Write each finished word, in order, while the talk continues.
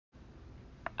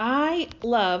I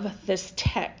love this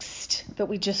text that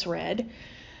we just read.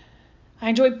 I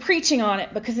enjoy preaching on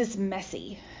it because it's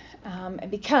messy, and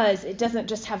because it doesn't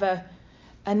just have a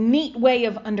neat way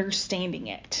of understanding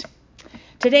it.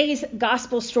 Today's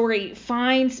gospel story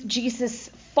finds Jesus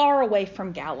far away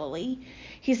from Galilee.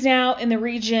 He's now in the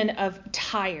region of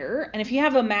Tyre. And if you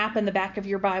have a map in the back of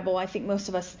your Bible, I think most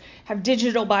of us have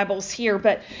digital Bibles here,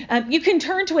 but you can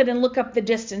turn to it and look up the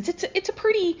distance. It's a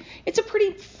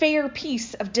pretty fair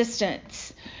piece of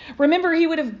distance. Remember, he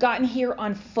would have gotten here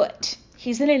on foot.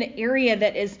 He's in an area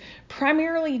that is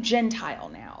primarily Gentile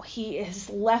now. He has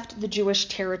left the Jewish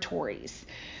territories.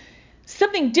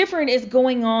 Something different is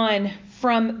going on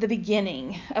from the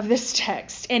beginning of this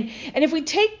text. And if we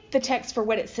take the text for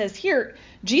what it says here,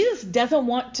 Jesus doesn't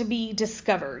want to be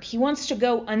discovered. He wants to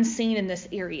go unseen in this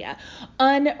area,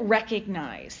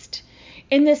 unrecognized.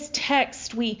 In this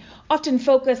text, we often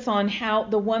focus on how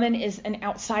the woman is an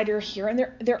outsider here, and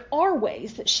there are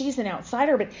ways that she's an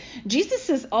outsider, but Jesus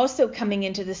is also coming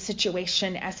into this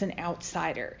situation as an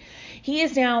outsider. He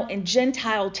is now in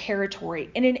Gentile territory,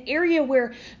 in an area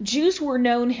where Jews were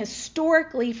known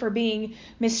historically for being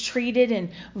mistreated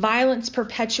and violence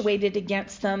perpetuated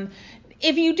against them.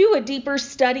 If you do a deeper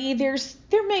study, there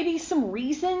may be some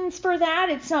reasons for that.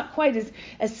 It's not quite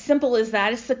as simple as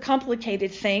that. It's a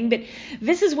complicated thing, but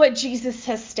this is what Jesus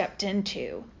has stepped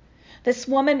into. This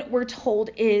woman, we're told,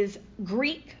 is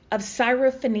Greek of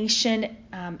Syrophoenician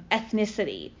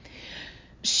ethnicity.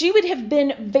 She would have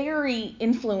been very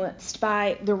influenced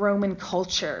by the Roman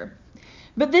culture.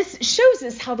 But this shows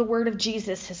us how the word of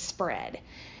Jesus has spread.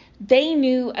 They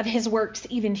knew of his works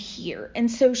even here, and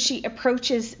so she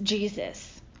approaches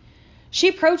Jesus. She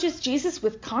approaches Jesus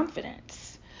with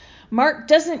confidence. Mark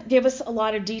doesn't give us a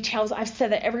lot of details. I've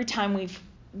said that every time we've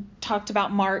talked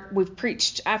about Mark,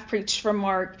 I've preached from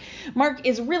Mark. Mark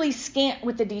is really scant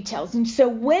with the details, and so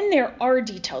when there are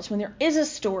details, when there is a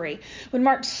story, when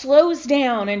Mark slows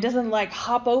down and doesn't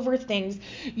hop over things,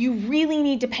 you really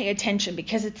need to pay attention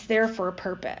because it's there for a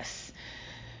purpose.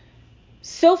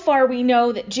 So far, we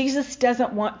know that Jesus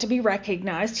doesn't want to be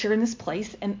recognized here in this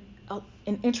place, and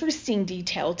an interesting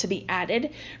detail to be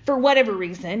added for whatever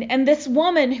reason. And this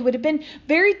woman, who would have been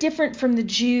very different from the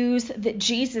Jews that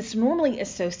Jesus normally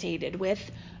associated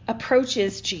with,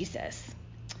 approaches Jesus.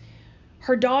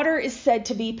 Her daughter is said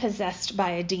to be possessed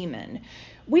by a demon.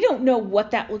 We don't know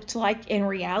what that looked like in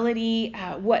reality,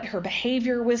 what her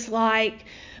behavior was like,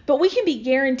 but we can be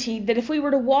guaranteed that if we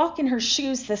were to walk in her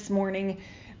shoes this morning,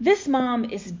 this mom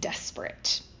is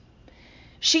desperate.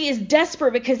 She is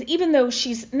desperate because even though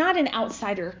she's not an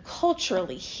outsider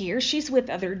culturally here, she's with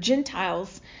other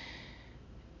Gentiles,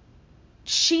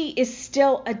 she is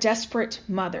still a desperate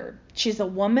mother. She's a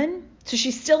woman, so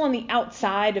she's still on the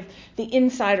outside of the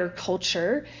insider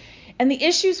culture. And the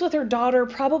issues with her daughter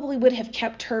probably would have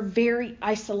kept her very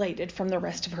isolated from the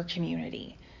rest of her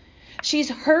community.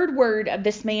 She's heard word of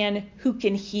this man who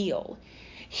can heal.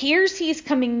 Hears he's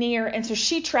coming near, and so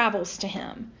she travels to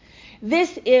him.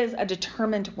 This is a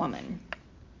determined woman.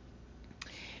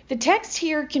 The text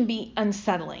here can be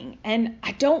unsettling, and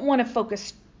I don't want to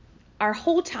focus our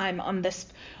whole time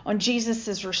on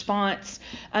Jesus' response.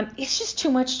 It's just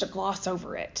too much to gloss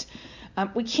over it.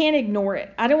 We can't ignore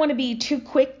it. I don't want to be too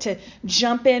quick to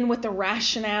jump in with the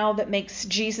rationale that makes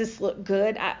Jesus look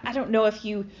good. I don't know if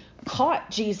you caught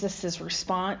Jesus'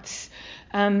 response,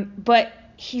 but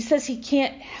he says he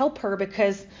can't help her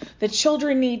because the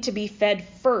children need to be fed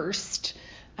first,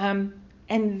 and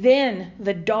then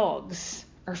the dogs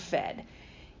are fed.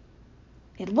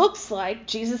 It looks like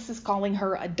Jesus is calling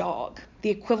her a dog, the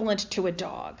equivalent to a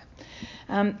dog.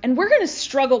 And we're going to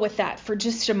struggle with that for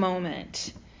just a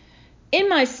moment. In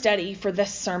my study for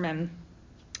this sermon,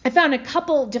 I found a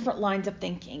couple different lines of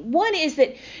thinking. One is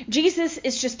that Jesus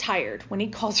is just tired when he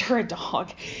calls her a dog.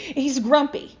 He's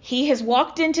grumpy. He has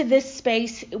walked into this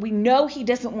space. We know he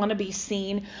doesn't want to be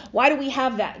seen. Why do we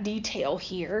have that detail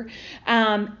here?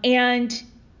 And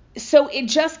so it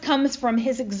just comes from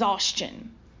his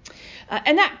exhaustion.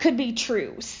 And that could be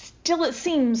true. Still, it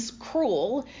seems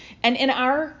cruel. And in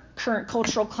our current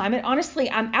cultural climate,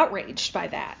 honestly, I'm outraged by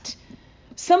that.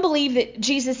 Some believe that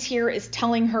Jesus here is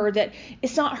telling her that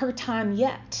it's not her time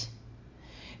yet.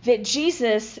 That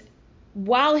Jesus,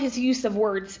 while his use of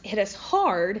words hit us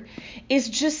hard, is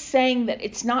just saying that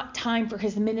it's not time for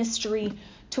his ministry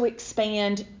to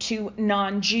expand to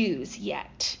non-Jews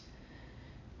yet.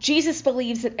 Jesus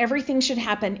believes that everything should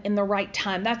happen in the right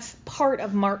time. That's part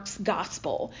of Mark's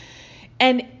gospel.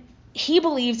 And he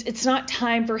believes it's not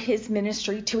time for his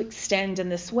ministry to extend in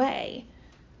this way.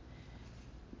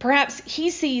 Perhaps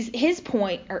he sees his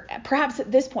point, or perhaps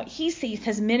at this point he sees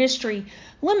his ministry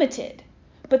limited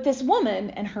But this woman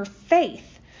and her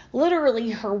faith,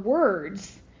 literally her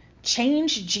words,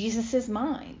 changed Jesus'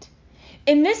 mind.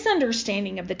 In this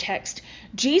understanding of the text,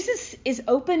 Jesus is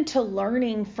open to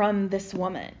learning from this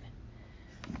woman.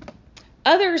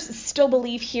 Others still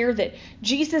believe here that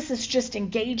Jesus is just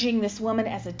engaging this woman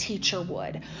as a teacher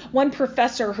would. One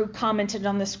professor who commented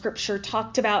on the scripture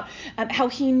talked about how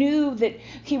he knew that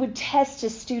he would test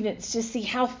his students to see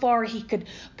how far he could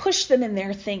push them in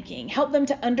their thinking, help them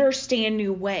to understand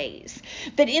new ways.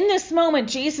 That in this moment,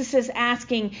 Jesus is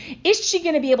asking, is she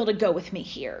going to be able to go with me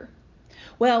here?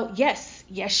 Well, yes,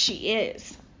 she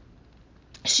is.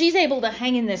 She's able to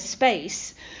hang in this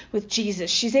space with Jesus.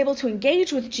 She's able to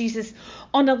engage with Jesus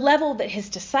on a level that his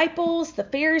disciples, the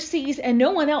Pharisees, and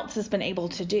no one else has been able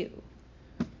to do.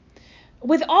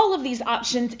 With all of these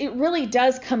options, it really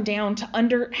does come down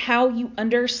to how you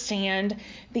understand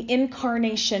the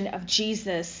incarnation of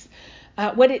Jesus,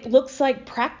 what it looks like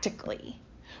practically.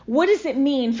 What does it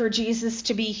mean for Jesus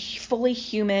to be fully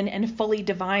human and fully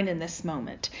divine in this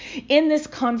moment, in this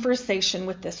conversation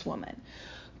with this woman?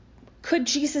 Could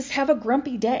Jesus have a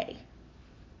grumpy day?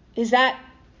 Is that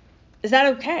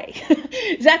okay?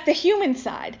 Is that the human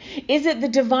side? Is it the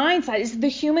divine side? Is it the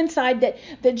human side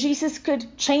that Jesus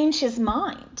could change his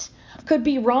mind, could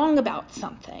be wrong about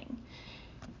something?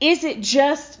 Is it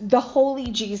just the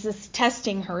holy Jesus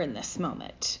testing her in this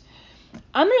moment?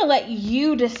 I'm going to let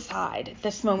you decide at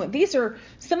this moment. These are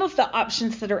some of the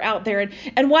options that are out there.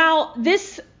 And while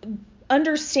this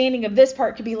understanding of this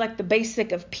part could be like the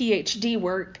basic of PhD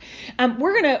work,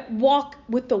 we're going to walk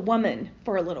with the woman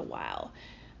for a little while.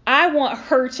 I want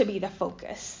her to be the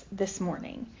focus this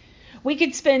morning. We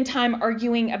could spend time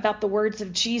arguing about the words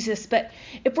of Jesus, but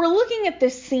if we're looking at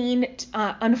this scene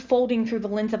unfolding through the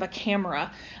lens of a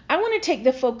camera, I want to take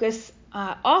the focus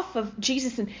off of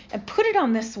Jesus and put it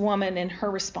on this woman and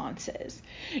her responses.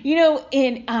 You know,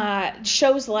 in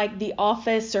shows like The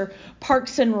Office or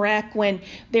Parks and Rec, when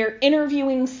they're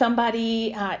interviewing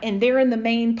somebody and they're in the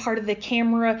main part of the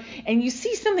camera and you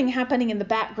see something happening in the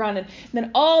background, and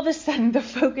then all of a sudden the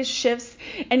focus shifts,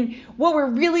 and what we're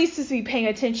really supposed to be paying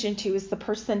attention to is the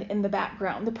person in the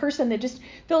background, the person that just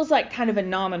feels like kind of a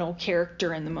nominal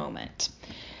character in the moment.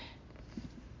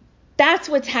 That's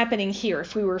what's happening here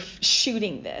if we were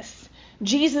shooting this.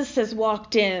 Jesus has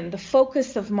walked in. The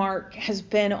focus of Mark has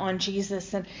been on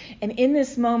Jesus. And in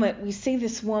this moment, we see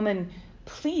this woman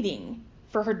pleading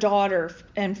for her daughter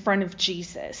in front of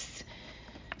Jesus.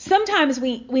 Sometimes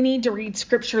we need to read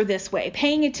scripture this way,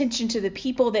 paying attention to the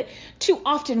people that too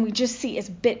often we just see as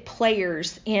bit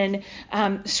players in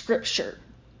scripture.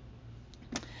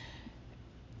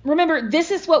 Remember,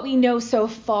 this is what we know so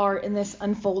far in this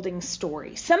unfolding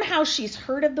story. Somehow she's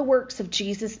heard of the works of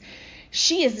Jesus.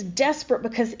 She is desperate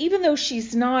because even though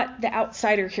she's not the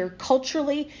outsider here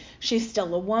culturally, she's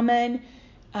still a woman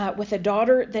with a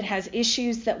daughter that has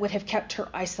issues that would have kept her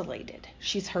isolated.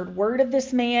 She's heard word of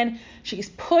this man. She's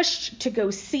pushed to go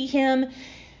see him.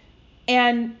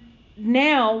 And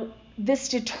now this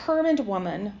determined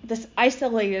woman, this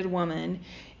isolated woman,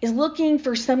 is looking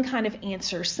for some kind of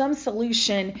answer, some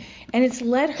solution, and it's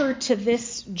led her to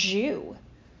this Jew.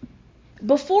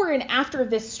 Before and after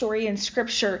this story in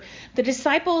Scripture, the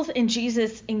disciples and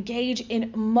Jesus engage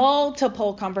in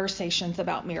multiple conversations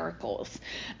about miracles,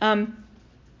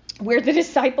 where the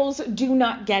disciples do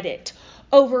not get it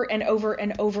over and over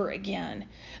and over again.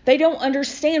 They don't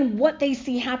understand what they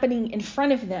see happening in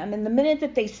front of them, and the minute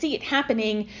that they see it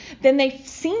happening, then they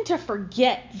seem to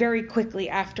forget very quickly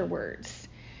afterwards.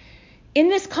 In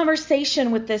this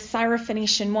conversation with this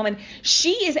Syrophoenician woman,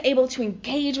 she is able to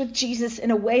engage with Jesus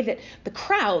in a way that the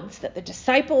crowds, that the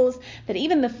disciples, that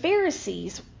even the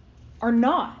Pharisees are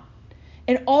not,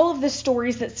 in all of the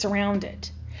stories that surround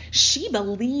it. She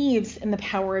believes in the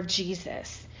power of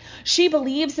Jesus. She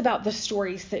believes about the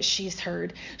stories that she's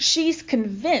heard. She's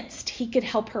convinced he could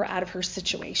help her out of her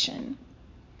situation.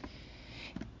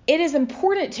 It is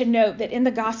important to note that in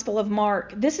the Gospel of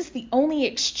Mark, this is the only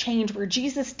exchange where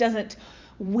Jesus doesn't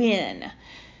win.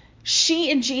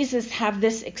 She and Jesus have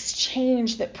this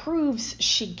exchange that proves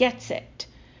she gets it.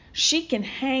 She can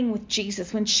hang with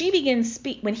Jesus. When he begins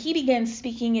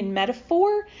speaking in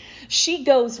metaphor, she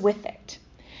goes with it.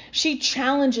 She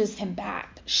challenges him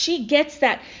back. She gets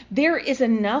that there is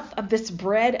enough of this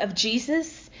bread of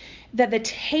Jesus that the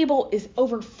table is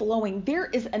overflowing. There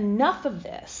is enough of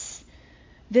this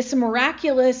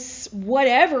miraculous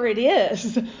whatever it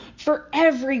is for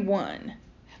everyone.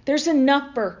 There's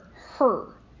enough for her,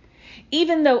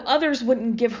 even though others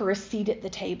wouldn't give her a seat at the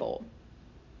table.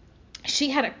 She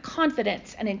had a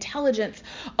confidence, an intelligence,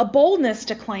 a boldness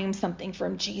to claim something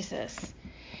from Jesus.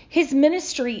 His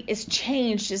ministry is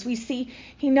changed as we see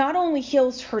he not only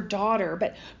heals her daughter,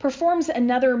 but performs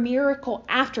another miracle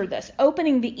after this,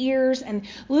 opening the ears and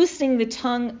loosening the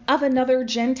tongue of another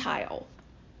Gentile.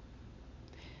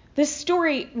 This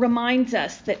story reminds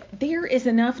us that there is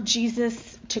enough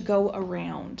Jesus to go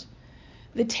around.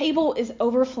 The table is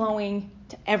overflowing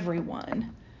to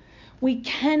everyone. We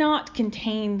cannot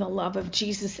contain the love of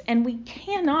Jesus, and we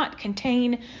cannot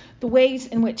contain the ways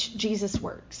in which Jesus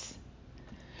works.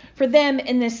 For them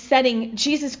in this setting,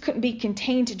 Jesus couldn't be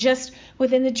contained just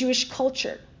within the Jewish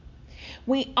culture.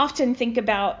 We often think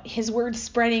about his words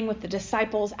spreading with the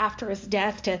disciples after his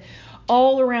death to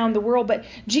all around the world, but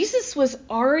Jesus was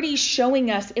already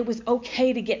showing us it was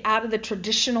okay to get out of the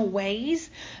traditional ways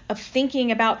of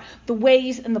thinking about the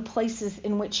ways and the places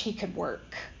in which he could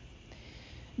work.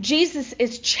 Jesus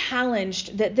is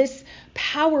challenged that this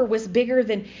power was bigger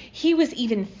than he was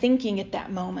even thinking at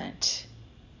that moment.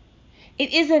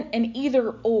 It isn't an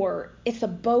either or, it's a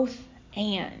both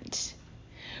and.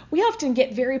 We often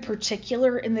get very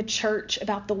particular in the church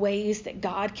about the ways that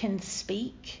God can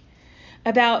speak,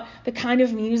 about the kind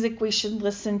of music we should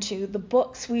listen to, the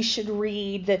books we should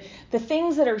read, the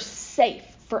things that are safe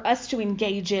for us to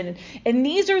engage in. And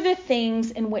these are the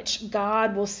things in which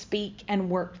God will speak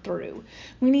and work through.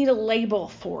 We need a label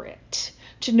for it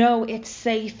to know it's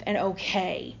safe and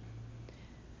okay.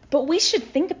 But we should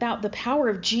think about the power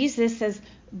of Jesus as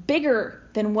bigger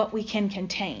than what we can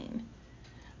contain.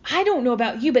 I don't know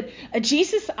about you, but a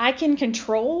Jesus I can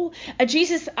control, a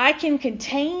Jesus I can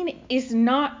contain is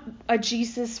not a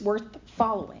Jesus worth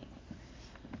following.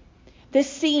 This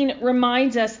scene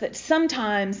reminds us that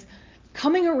sometimes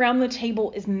coming around the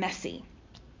table is messy.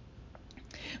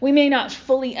 We may not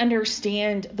fully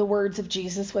understand the words of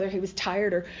Jesus, whether he was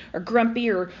tired or grumpy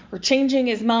or changing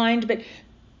his mind, but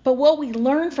what we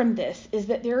learn from this is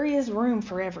that there is room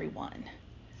for everyone.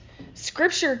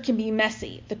 Scripture can be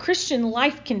messy. The Christian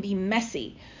life can be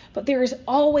messy, but there is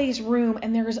always room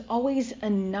and there is always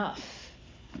enough.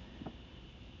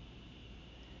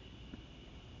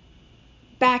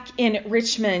 Back in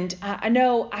Richmond, I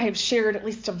know I have shared at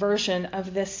least a version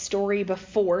of this story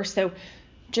before, so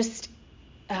just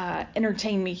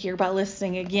entertain me here by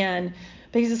listening again,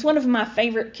 because it's one of my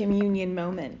favorite communion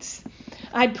moments.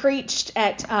 I'd preached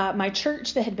at my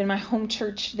church that had been my home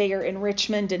church there in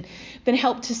Richmond and been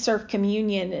helped to serve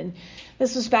communion. And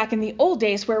this was back in the old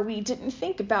days where we didn't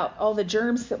think about all the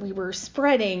germs that we were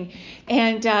spreading.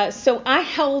 And so I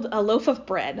held a loaf of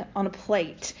bread on a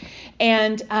plate,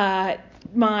 and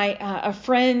a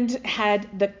friend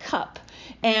had the cup,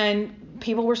 and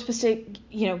people were supposed to,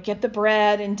 get the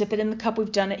bread and dip it in the cup.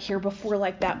 We've done it here before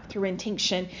like that through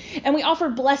intinction. And we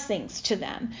offered blessings to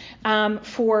them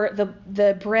for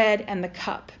the bread and the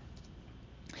cup.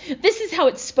 This is how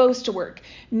it's supposed to work.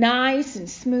 Nice and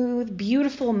smooth,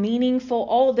 beautiful, meaningful,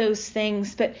 all those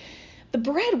things. But the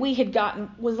bread we had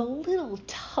gotten was a little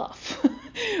tough.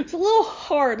 It was a little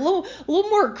hard, a little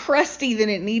more crusty than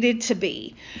it needed to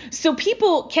be. So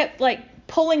people kept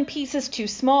pulling pieces too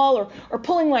small or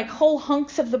pulling whole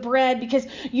hunks of the bread because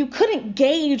you couldn't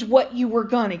gauge what you were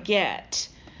going to get.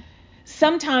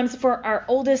 Sometimes for our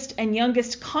oldest and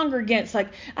youngest congregants,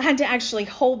 I had to actually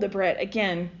hold the bread,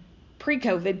 again,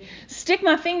 pre-COVID, stick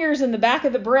my fingers in the back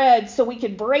of the bread so we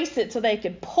could brace it so they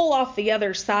could pull off the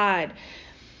other side.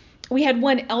 We had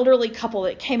one elderly couple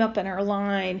that came up in our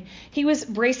line. He was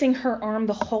bracing her arm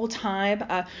the whole time,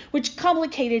 which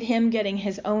complicated him getting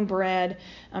his own bread.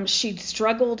 She'd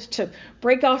struggled to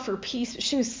break off her piece, but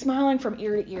she was smiling from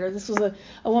ear to ear. This was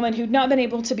a woman who'd not been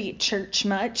able to be at church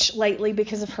much lately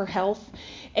because of her health.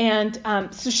 And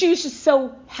so she was just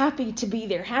so happy to be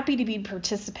there, happy to be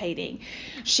participating.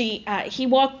 He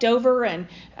walked over and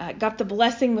got the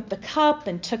blessing with the cup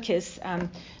and took his,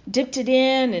 dipped it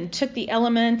in and took the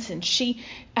elements, and she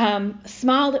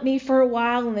smiled at me for a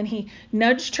while, and then he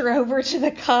nudged her over to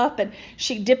the cup and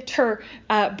she dipped her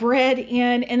bread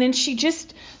in, and then she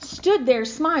just stood there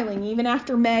smiling even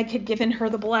after Meg had given her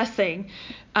the blessing.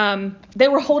 They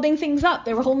were holding things up.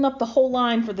 They were holding up the whole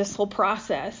line for this whole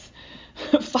process.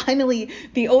 Finally,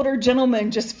 the older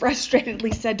gentleman just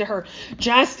frustratedly said to her,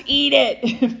 "Just eat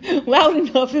it," loud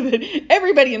enough that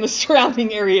everybody in the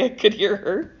surrounding area could hear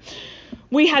her.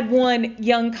 We had one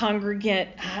young congregant,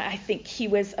 I think he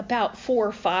was about 4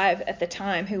 or 5 at the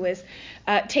time, who was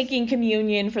taking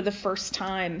communion for the first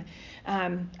time.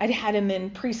 I'd had him in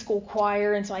preschool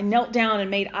choir, and so I knelt down and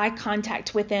made eye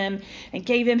contact with him and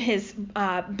gave him his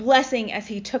blessing as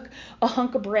he took a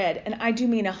hunk of bread. And I do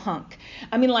mean a hunk.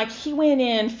 I mean, like, he went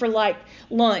in for like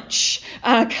lunch,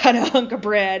 got a hunk of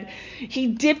bread. He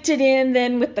dipped it in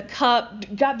then with the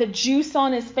cup, got the juice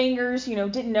on his fingers,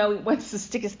 didn't know he wants to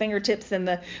stick his fingertips in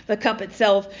the cup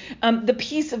itself. The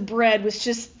piece of bread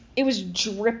was it was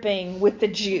dripping with the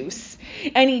juice.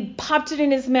 And he popped it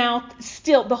in his mouth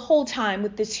still the whole time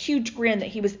with this huge grin that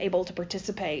he was able to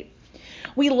participate.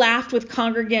 We laughed with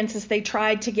congregants as they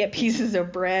tried to get pieces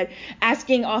of bread,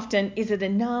 asking often, is it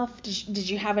enough? Did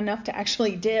you have enough to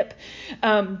actually dip?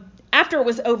 After it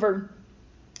was over,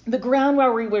 the ground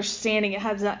where we were standing, it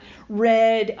has that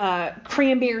red,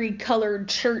 cranberry colored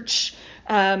church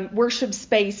worship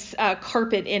space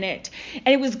carpet in it.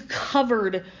 And it was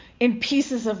covered in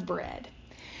pieces of bread.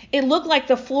 It looked like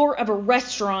the floor of a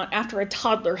restaurant after a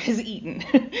toddler has eaten.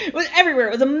 It was everywhere.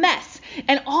 It was a mess.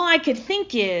 And all I could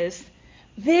think is,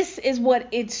 this is what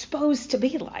it's supposed to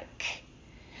be like.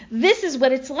 This is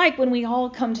what it's like when we all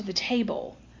come to the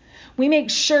table. We make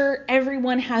sure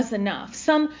everyone has enough.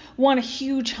 Some want a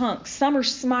huge hunk. Some are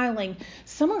smiling.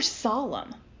 Some are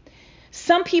solemn.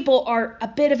 Some people are a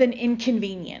bit of an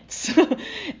inconvenience,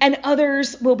 and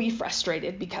others will be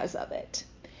frustrated because of it,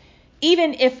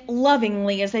 even if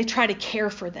lovingly as they try to care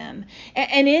for them.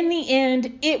 And in the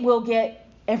end, it will get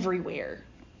everywhere.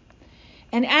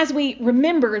 And as we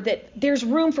remember that there's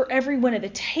room for everyone at the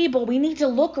table, we need to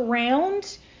look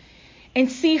around and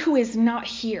see who is not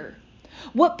here.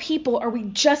 What people are we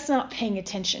just not paying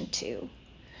attention to?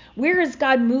 Where is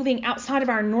God moving outside of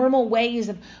our normal ways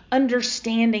of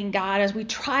understanding God as we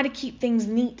try to keep things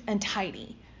neat and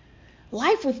tidy?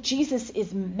 Life with Jesus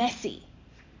is messy.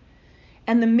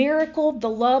 And the miracle, the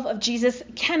love of Jesus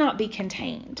cannot be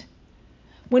contained.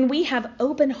 When we have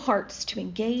open hearts to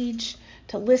engage,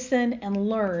 to listen, and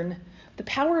learn, the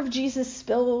power of Jesus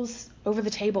spills over the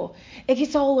table. It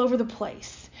gets all over the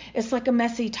place. It's like a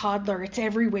messy toddler. It's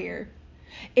everywhere.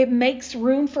 It makes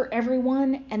room for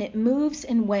everyone, and it moves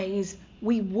in ways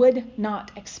we would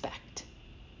not expect.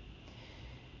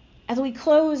 As we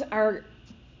close our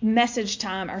message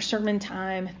time, our sermon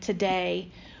time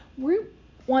today, we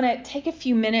want to take a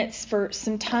few minutes for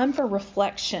some time for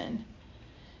reflection.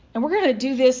 And we're going to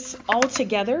do this all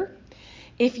together.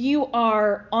 If you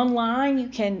are online, you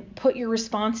can put your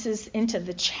responses into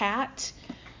the chat.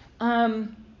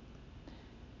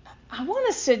 I want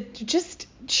us to just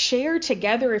share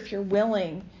together, if you're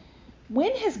willing,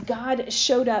 when has God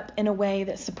showed up in a way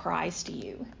that surprised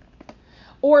you?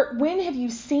 Or when have you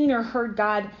seen or heard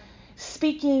God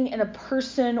speaking in a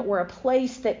person or a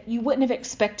place that you wouldn't have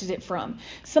expected it from?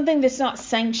 Something that's not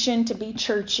sanctioned to be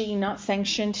churchy, not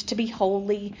sanctioned to be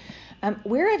holy.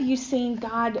 Where have you seen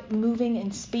God moving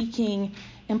and speaking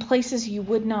in places you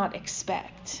would not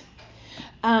expect?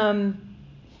 And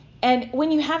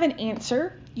when you have an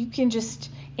answer, you can just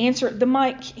answer. The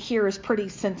mic here is pretty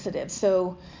sensitive,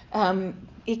 so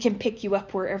it can pick you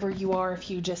up wherever you are if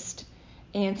you just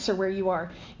answer where you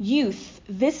are. Youth,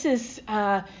 this is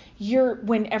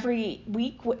when every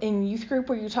week in youth group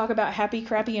where you talk about happy,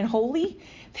 crappy, and holy,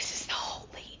 this is the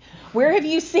holy. Where have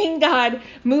you seen God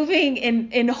moving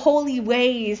in holy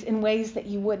ways, in ways that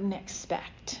you wouldn't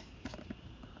expect?